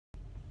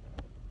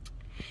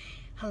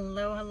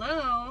Hello,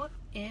 hello.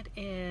 It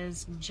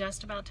is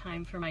just about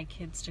time for my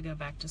kids to go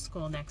back to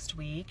school next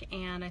week,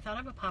 and I thought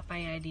of a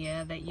Popeye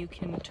idea that you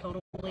can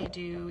totally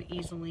do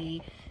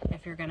easily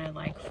if you're gonna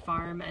like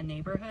farm a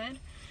neighborhood.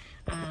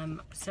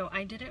 So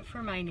I did it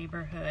for my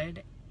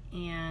neighborhood,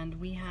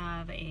 and we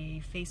have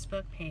a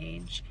Facebook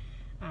page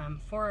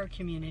for our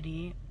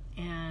community,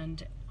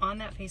 and on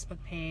that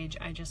Facebook page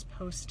I just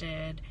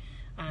posted,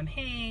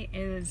 hey,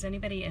 is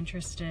anybody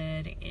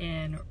interested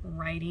in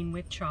writing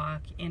with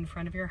chalk in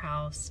front of your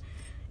house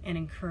an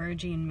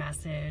encouraging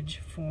message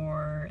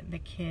for the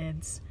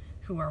kids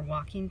who are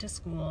walking to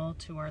school,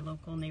 to our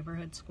local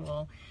neighborhood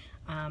school,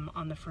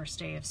 on the first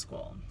day of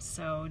school.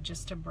 So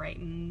just to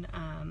brighten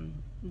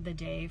the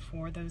day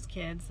for those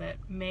kids that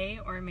may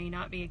or may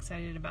not be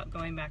excited about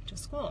going back to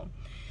school.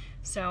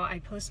 So I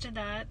posted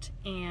that,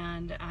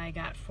 and I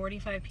got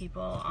 45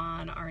 people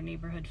on our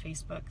neighborhood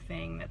Facebook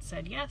thing that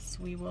said, yes,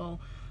 we will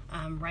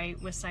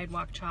write with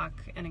sidewalk chalk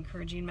an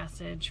encouraging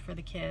message for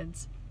the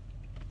kids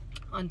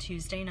on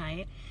Tuesday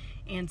night.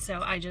 And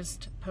so I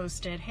just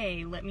posted,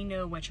 hey, let me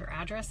know what your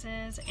address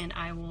is, and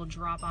I will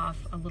drop off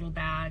a little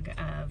bag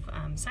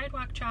of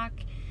sidewalk chalk.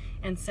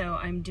 And so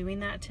I'm doing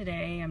that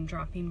today. I'm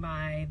dropping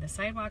by the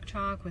sidewalk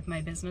chalk with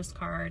my business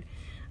card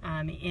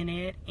in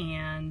it,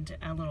 and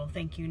a little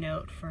thank you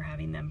note for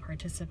having them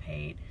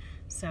participate.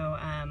 So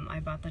I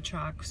bought the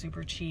chalk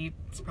super cheap.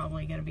 It's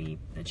probably going to be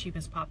the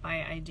cheapest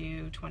Popeye I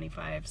do,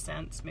 25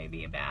 cents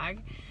maybe a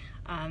bag.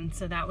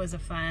 So that was a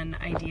fun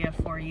idea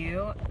for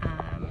you.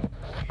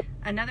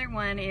 Another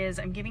one is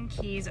I'm giving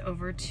keys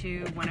over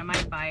to one of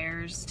my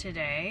buyers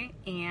today,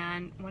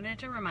 and wanted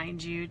to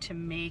remind you to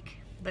make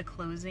the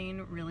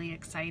closing really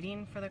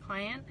exciting for the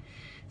client.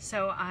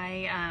 So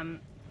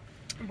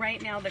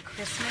right now the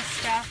Christmas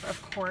stuff,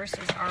 of course,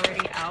 is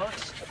already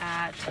out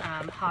at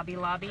Hobby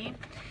Lobby,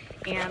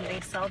 and they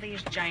sell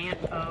these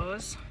giant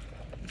bows.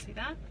 You see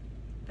that?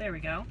 There we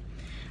go.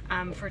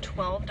 For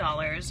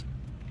 $12.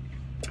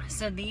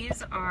 So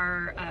these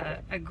are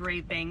a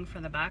great bang for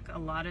the buck. A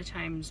lot of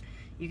times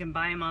you can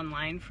buy them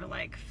online for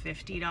like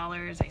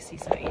 $50. I see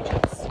some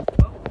agents.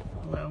 Oh,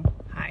 hello,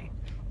 hi.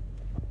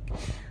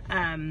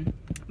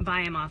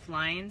 Buy them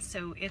offline.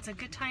 So it's a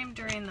good time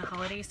during the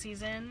holiday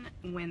season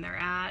when they're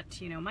at,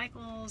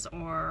 Michael's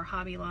or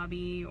Hobby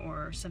Lobby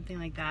or something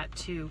like that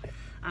to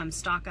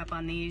stock up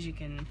on these. You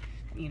can,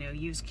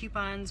 use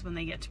coupons when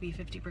they get to be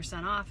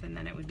 50% off, and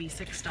then it would be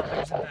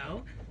 $6 a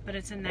bow. But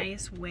it's a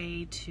nice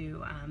way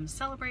to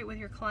celebrate with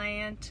your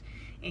client,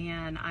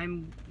 and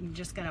I'm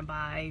just gonna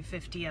buy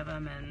 50 of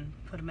them and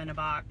put them in a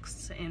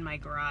box in my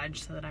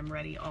garage so that I'm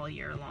ready all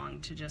year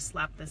long to just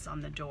slap this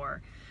on the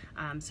door.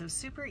 So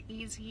super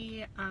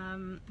easy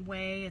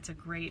way. It's a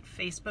great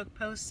Facebook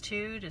post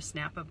too, to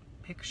snap a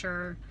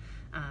picture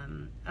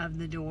of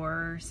the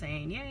door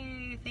saying,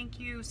 yay, thank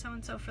you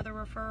so-and-so for the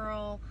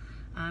referral.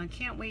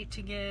 Can't wait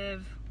to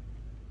give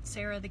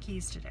Sarah the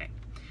keys today.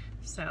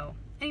 So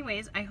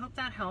anyways, I hope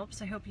that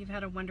helps. I hope you've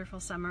had a wonderful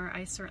summer.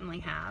 I certainly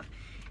have,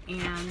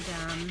 and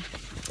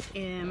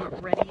am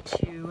ready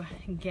to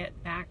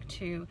get back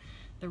to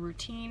the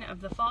routine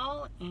of the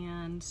fall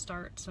and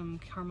start some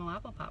caramel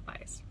apple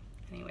Popeyes.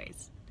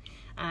 Anyways,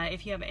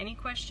 if you have any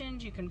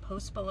questions, you can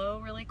post below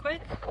really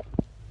quick,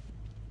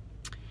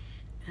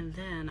 and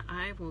then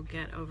I will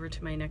get over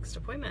to my next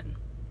appointment.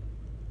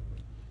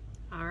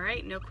 All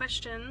right, no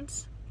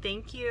questions.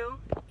 Thank you,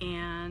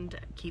 and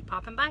keep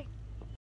popping by.